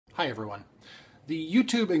Hi everyone. The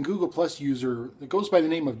YouTube and Google Plus user that goes by the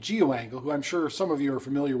name of GeoAngle, who I'm sure some of you are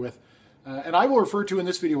familiar with, and I will refer to in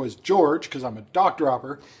this video as George because I'm a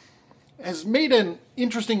doctor-opper, has made an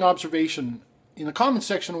interesting observation in the comments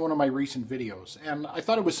section of one of my recent videos. And I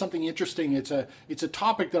thought it was something interesting. It's a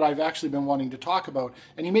topic that I've actually been wanting to talk about,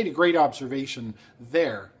 and he made a great observation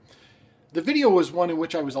there. The video was one in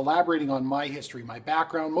which I was elaborating on my history, my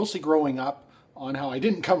background, mostly growing up, on how I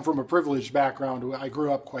didn't come from a privileged background. I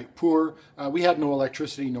grew up quite poor. We had no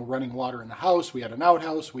electricity, no running water in the house. We had an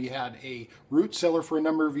outhouse. We had a root cellar for a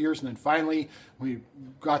number of years. And then finally, we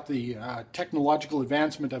got the technological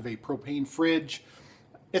advancement of a propane fridge,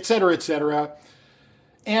 etc., etc.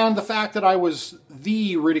 And the fact that I was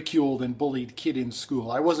the ridiculed and bullied kid in school.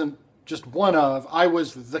 I wasn't just one of, I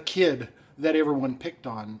was the kid that everyone picked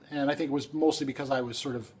on. And I think it was mostly because I was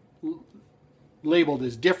sort of labeled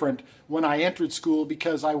as different when I entered school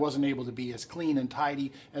because I wasn't able to be as clean and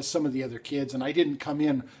tidy as some of the other kids, and I didn't come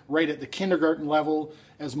in right at the kindergarten level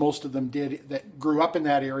as most of them did that grew up in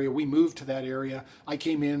that area. We moved to that area. I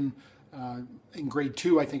came in grade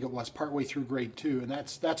 2, I think it was, partway through grade 2, and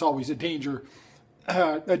that's always a dangerous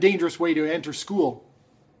way to enter school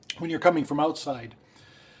when you're coming from outside.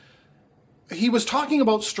 He was talking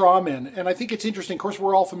about straw men, and I think it's interesting. Of course,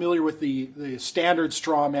 we're all familiar with the standard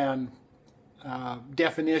straw man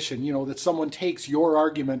definition, you know, that someone takes your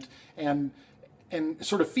argument and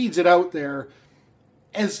sort of feeds it out there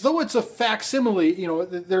as though it's a facsimile. You know,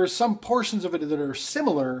 there are some portions of it that are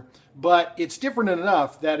similar, but it's different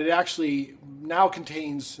enough that it actually now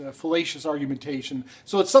contains fallacious argumentation.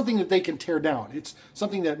 So it's something that they can tear down. It's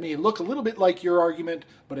something that may look a little bit like your argument,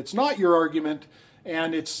 but it's not your argument,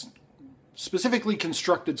 and it's specifically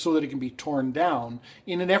constructed so that it can be torn down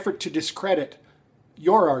in an effort to discredit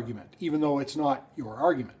your argument, even though it's not your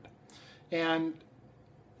argument. And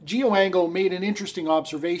GeoAngle made an interesting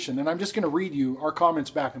observation, and I'm just going to read you our comments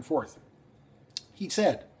back and forth. He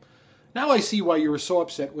said, "Now I see why you were so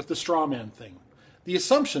upset with the straw man thing. The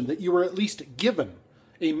assumption that you were at least given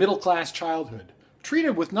a middle-class childhood,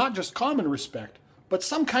 treated with not just common respect, but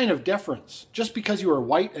some kind of deference, just because you are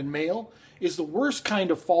white and male, is the worst kind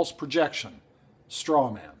of false projection. Straw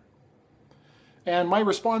man." And my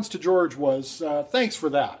response to George was, thanks for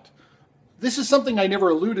that. This is something I never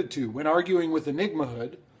alluded to when arguing with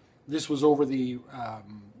Enigmahood. This was over the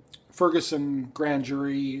Ferguson grand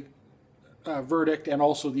jury verdict and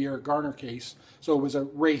also the Eric Garner case. So it was a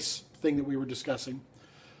race thing that we were discussing.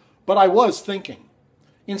 But I was thinking,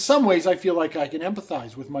 in some ways I feel like I can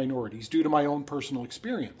empathize with minorities due to my own personal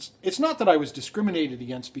experience. It's not that I was discriminated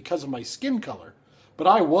against because of my skin color, but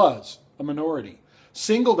I was a minority,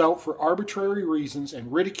 singled out for arbitrary reasons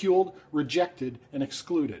and ridiculed, rejected, and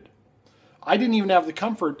excluded. I didn't even have the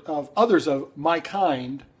comfort of others of my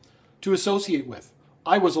kind to associate with.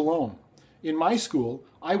 I was alone. In my school,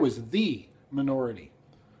 I was the minority.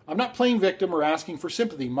 I'm not playing victim or asking for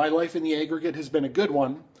sympathy. My life in the aggregate has been a good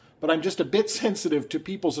one, but I'm just a bit sensitive to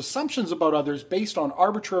people's assumptions about others based on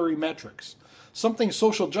arbitrary metrics, something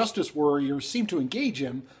social justice warriors seem to engage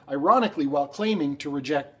in, ironically, while claiming to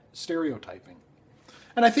reject stereotyping.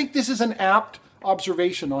 And I think this is an apt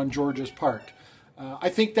observation on George's part. I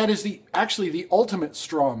think that is actually the ultimate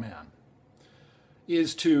straw man,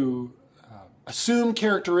 is to assume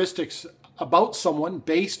characteristics about someone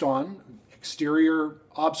based on exterior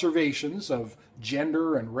observations of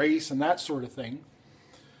gender and race and that sort of thing,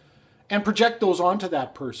 and project those onto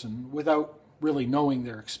that person without really knowing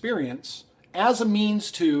their experience as a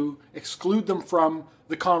means to exclude them from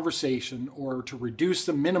the conversation or to reduce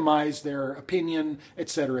them, minimize their opinion,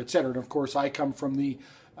 etc., etc. And of course, I come from the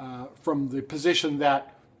position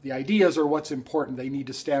that the ideas are what's important. They need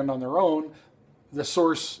to stand on their own. The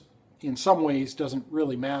source, in some ways, doesn't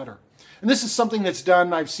really matter. And this is something that's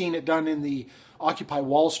done. I've seen it done in the Occupy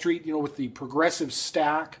Wall Street, you know, with the progressive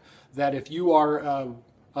stack, that if you are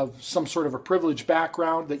of some sort of a privileged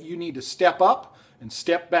background, that you need to step up and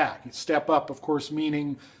step back. Step up, of course,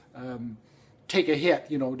 meaning take a hit,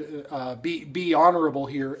 you know, be honorable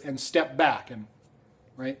here, and step back. And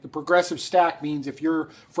right, the progressive stack means if you're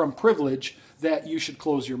from privilege, that you should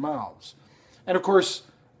close your mouths. And of course,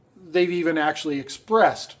 they've even actually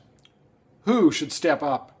expressed who should step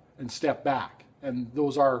up and step back. And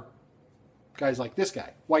those are guys like this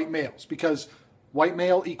guy, white males, because white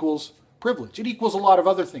male equals privilege. It equals a lot of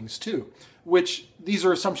other things too, which these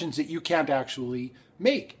are assumptions that you can't actually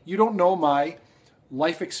make. You don't know my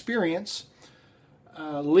life experience,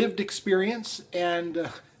 lived experience, and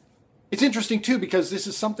it's interesting too because this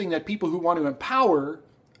is something that people who want to empower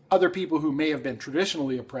other people who may have been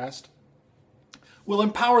traditionally oppressed will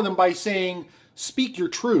empower them by saying, speak your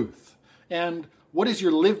truth. And what is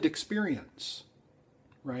your lived experience,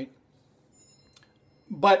 right?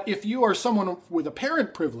 But if you are someone with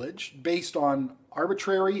apparent privilege based on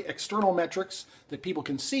arbitrary external metrics that people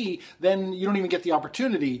can see, then you don't even get the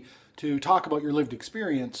opportunity to talk about your lived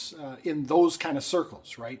experience in those kind of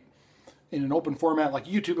circles, right? In an open format like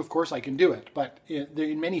YouTube, of course, I can do it. But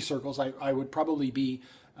in many circles, I would probably be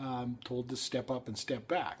told to step up and step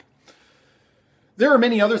back. There are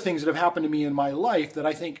many other things that have happened to me in my life that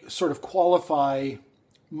I think sort of qualify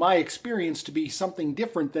my experience to be something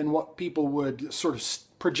different than what people would sort of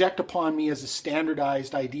project upon me as a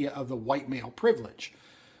standardized idea of the white male privilege.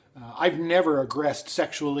 I've never aggressed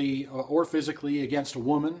sexually or physically against a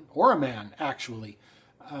woman or a man, actually.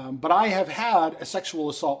 But I have had a sexual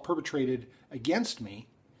assault perpetrated against me.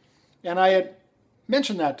 And I had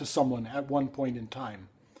mentioned that to someone at one point in time.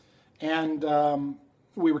 And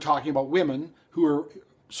we were talking about women who are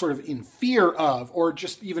sort of in fear of, or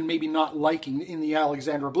just even maybe not liking, in the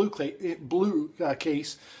Alexandra Blue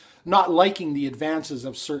case, not liking the advances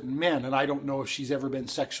of certain men. And I don't know if she's ever been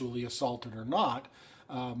sexually assaulted or not.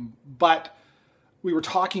 But we were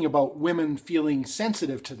talking about women feeling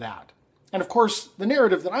sensitive to that. And of course, the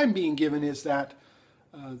narrative that I'm being given is that,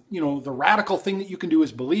 the radical thing that you can do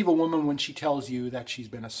is believe a woman when she tells you that she's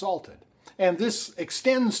been assaulted. And this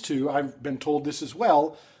extends to, I've been told this as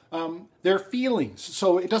well, their feelings.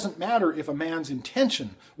 So it doesn't matter if a man's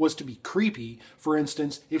intention was to be creepy, for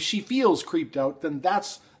instance. If she feels creeped out, then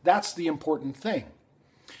that's the important thing.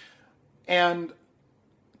 And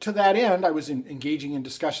to that end, I was engaging in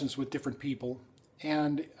discussions with different people,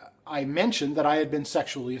 and I mentioned that I had been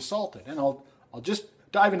sexually assaulted. And I'll just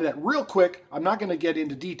dive into that real quick. I'm not going to get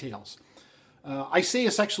into details. I say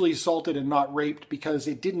sexually assaulted and not raped because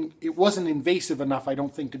it wasn't invasive enough, I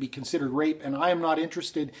don't think, to be considered rape, and I am not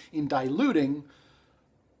interested in diluting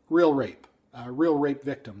real rape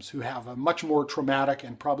victims who have a much more traumatic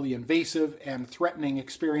and probably invasive and threatening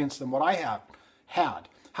experience than what I have had.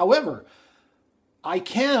 However, I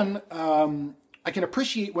can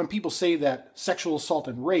appreciate when people say that sexual assault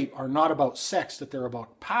and rape are not about sex, that they're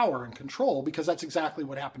about power and control, because that's exactly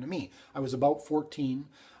what happened to me. I was about 14.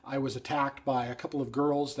 I was attacked by a couple of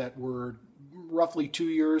girls that were roughly 2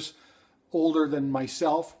 years older than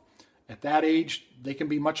myself. At that age, they can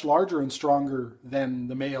be much larger and stronger than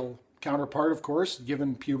the male counterpart, of course,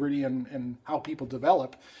 given puberty and how people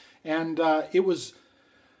develop. And it was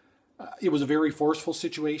a very forceful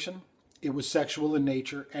situation. It was sexual in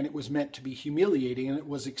nature, and it was meant to be humiliating, and it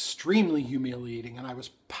was extremely humiliating, and I was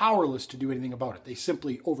powerless to do anything about it. They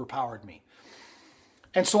simply overpowered me.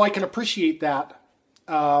 And so I can appreciate that.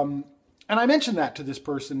 And I mentioned that to this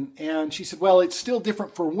person, and she said, well, it's still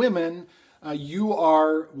different for women. You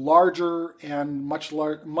are larger and much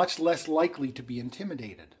less likely to be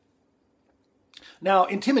intimidated. Now,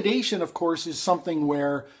 intimidation, of course, is something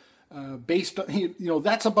where based on,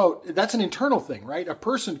 that's an internal thing, right? A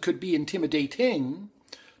person could be intimidating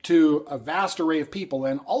to a vast array of people,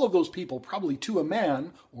 and all of those people, probably to a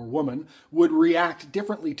man or woman, would react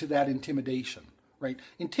differently to that intimidation, right?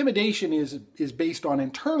 Intimidation is based on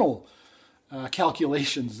internal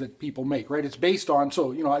calculations that people make, right? It's based on,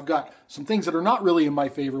 I've got some things that are not really in my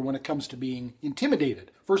favor when it comes to being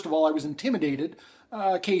intimidated. First of all, I was intimidated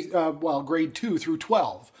grade 2 through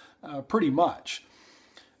 12, pretty much.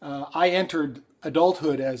 I entered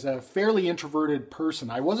adulthood as a fairly introverted person.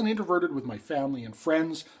 I wasn't introverted with my family and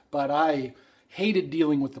friends, but I hated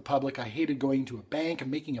dealing with the public. I hated going to a bank and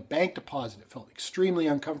making a bank deposit. It felt extremely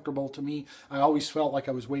uncomfortable to me. I always felt like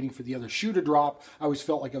I was waiting for the other shoe to drop. I always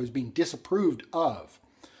felt like I was being disapproved of.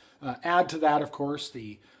 Add to that, of course,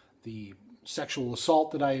 the sexual assault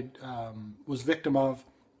that I was victim of.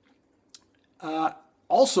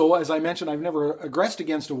 Also, as I mentioned, I've never aggressed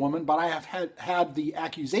against a woman, but I have had the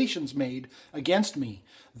accusations made against me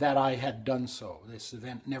that I had done so. This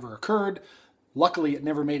event never occurred. Luckily, it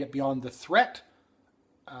never made it beyond the threat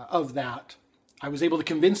of that. I was able to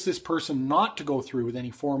convince this person not to go through with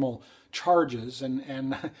any formal charges,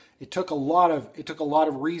 and it took a lot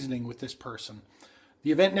of reasoning with this person.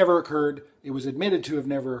 The event never occurred. It was admitted to have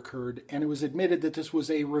never occurred, and it was admitted that this was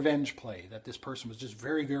a revenge play, that this person was just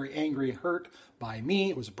very, very angry and hurt by me.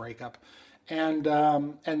 It was a breakup, and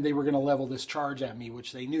they were going to level this charge at me,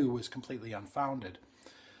 which they knew was completely unfounded.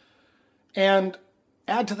 And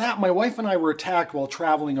add to that, my wife and I were attacked while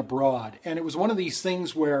traveling abroad, and it was one of these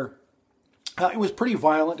things where it was pretty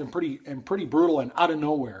violent and pretty brutal and out of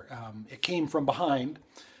nowhere. It came from behind.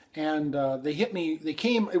 And they hit me.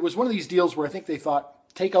 It was one of these deals where I think they thought,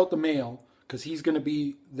 take out the male, because he's going to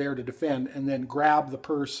be there to defend, and then grab the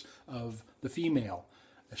purse of the female.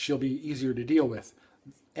 She'll be easier to deal with.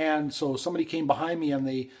 And so somebody came behind me, and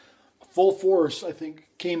they full force, I think,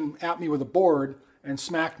 came at me with a board and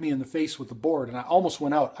smacked me in the face with the board, and I almost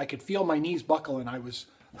went out. I could feel my knees buckle, and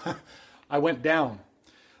I went down.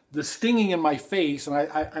 The stinging in my face, and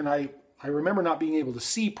I remember not being able to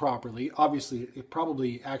see properly. Obviously, it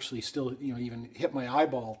probably actually still, even hit my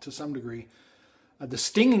eyeball to some degree. The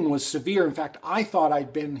stinging was severe. In fact, I thought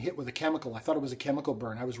I'd been hit with a chemical. I thought it was a chemical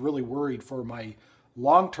burn. I was really worried for my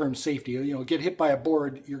long-term safety. Get hit by a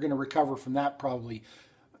board, you're going to recover from that probably.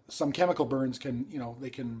 Some chemical burns can, they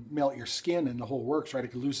can melt your skin and the whole works, right? I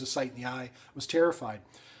could lose the sight in the eye. I was terrified.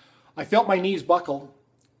 I felt my knees buckle,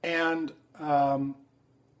 and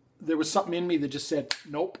there was something in me that just said,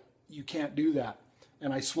 nope, you can't do that.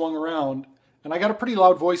 And I swung around, and I got a pretty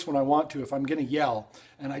loud voice when I want to, if I'm going to yell.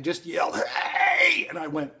 And I just yelled, hey! And I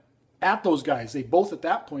went at those guys. They both at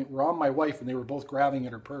that point were on my wife, and they were both grabbing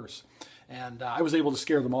at her purse. And I was able to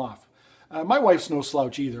scare them off. My wife's no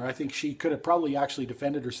slouch either. I think she could have probably actually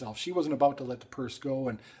defended herself. She wasn't about to let the purse go,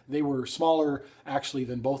 and they were smaller actually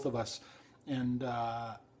than both of us. And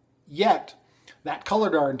yet, that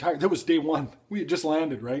colored our entire, that was day one. We had just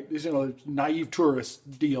landed, right? This, naive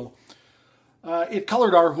tourist deal. It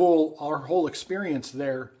colored our whole experience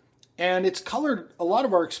there. And it's colored a lot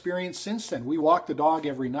of our experience since then. We walk the dog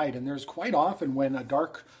every night, and there's quite often when a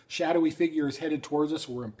dark, shadowy figure is headed towards us,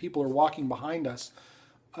 or when people are walking behind us,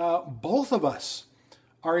 both of us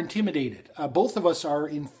are intimidated. Both of us are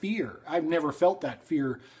in fear. I've never felt that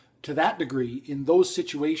fear to that degree in those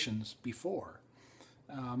situations before.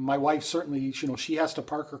 My wife certainly, she has to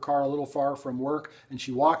park her car a little far from work, and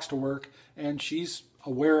she walks to work, and she's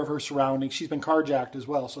aware of her surroundings. She's been carjacked as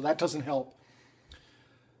well, so that doesn't help.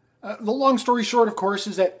 The long story short, of course,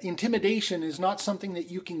 is that intimidation is not something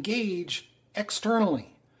that you can gauge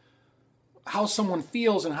externally. How someone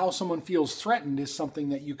feels and how someone feels threatened is something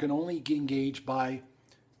that you can only engage by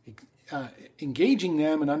engaging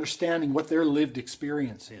them and understanding what their lived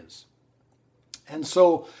experience is. And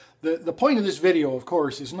so the point of this video, of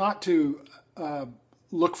course, is not to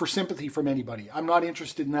look for sympathy from anybody. I'm not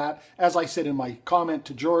interested in that. As I said in my comment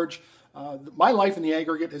to George, my life in the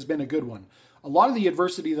aggregate has been a good one. A lot of the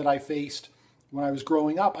adversity that I faced when I was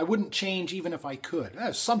growing up, I wouldn't change even if I could.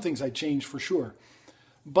 Some things I'd change for sure.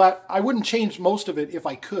 But I wouldn't change most of it if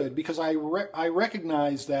I could, because I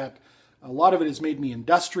recognize that a lot of it has made me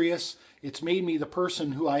industrious. It's made me the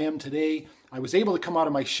person who I am today. I was able to come out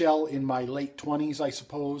of my shell in my late 20s, I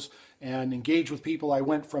suppose, and engage with people. I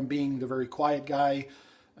went from being the very quiet guy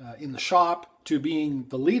in the shop to being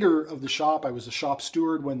the leader of the shop. I was a shop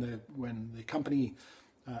steward when the company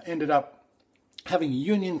ended up having a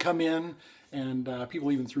union come in, and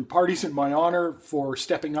people even threw parties in my honor for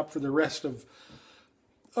stepping up for the rest of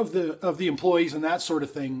the employees and that sort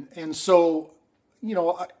of thing. And so,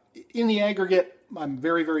 in the aggregate, I'm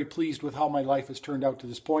very, very pleased with how my life has turned out to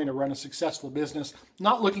this point. I run a successful business,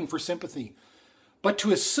 not looking for sympathy, but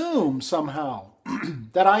to assume somehow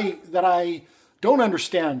that I don't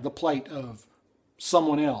understand the plight of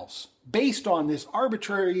someone else based on this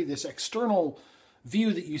arbitrary, this external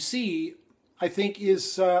view that you see, I think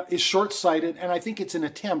is short-sighted, and I think it's an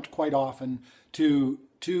attempt quite often to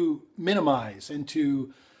minimize and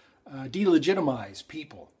to delegitimize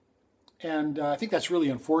people. And I think that's really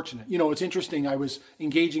unfortunate. It's interesting. I was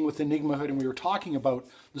engaging with Enigmahood, and we were talking about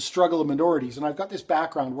the struggle of minorities. And I've got this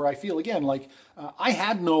background where I feel, again, like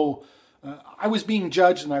I was being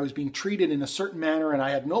judged and I was being treated in a certain manner, and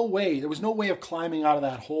there was no way of climbing out of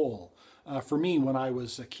that hole for me when I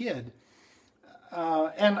was a kid.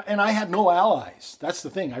 And I had no allies. That's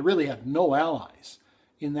the thing. I really had no allies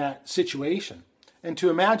in that situation. And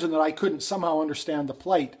to imagine that I couldn't somehow understand the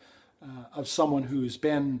plight of someone who's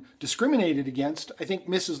been discriminated against, I think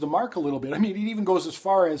misses the mark a little bit. I mean, it even goes as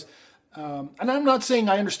far as, and I'm not saying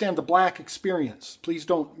I understand the black experience. Please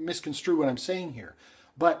don't misconstrue what I'm saying here.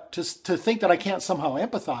 But to think that I can't somehow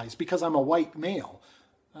empathize because I'm a white male,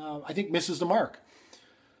 I think misses the mark.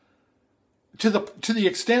 To the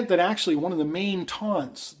extent that actually one of the main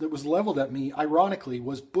taunts that was leveled at me, ironically,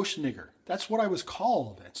 was bush nigger. That's what I was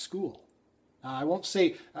called at school. I won't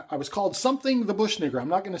say, I was called something the bush nigger. I'm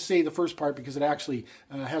not going to say the first part because it actually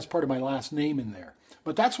has part of my last name in there.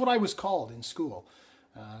 But that's what I was called in school.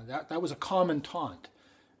 That was a common taunt.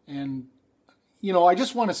 And, I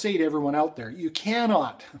just want to say to everyone out there, you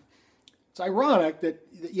cannot, it's ironic that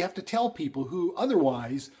you have to tell people who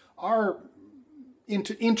otherwise are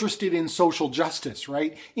interested in social justice,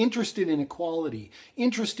 right? Interested in equality,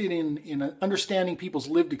 interested in understanding people's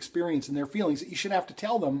lived experience and their feelings, that you should have to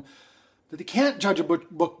tell them that they can't judge a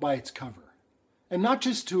book by its cover. And not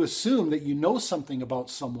just to assume that you know something about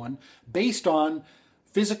someone based on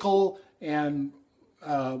physical and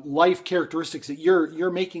life characteristics that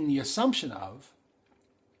you're making the assumption of,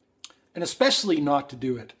 and especially not to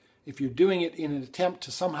do it if you're doing it in an attempt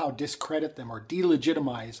to somehow discredit them or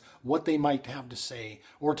delegitimize what they might have to say,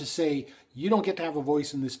 or to say you don't get to have a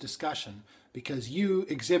voice in this discussion because you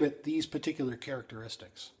exhibit these particular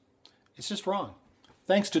characteristics. It's just wrong.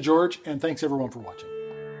 Thanks to George, and thanks everyone for watching.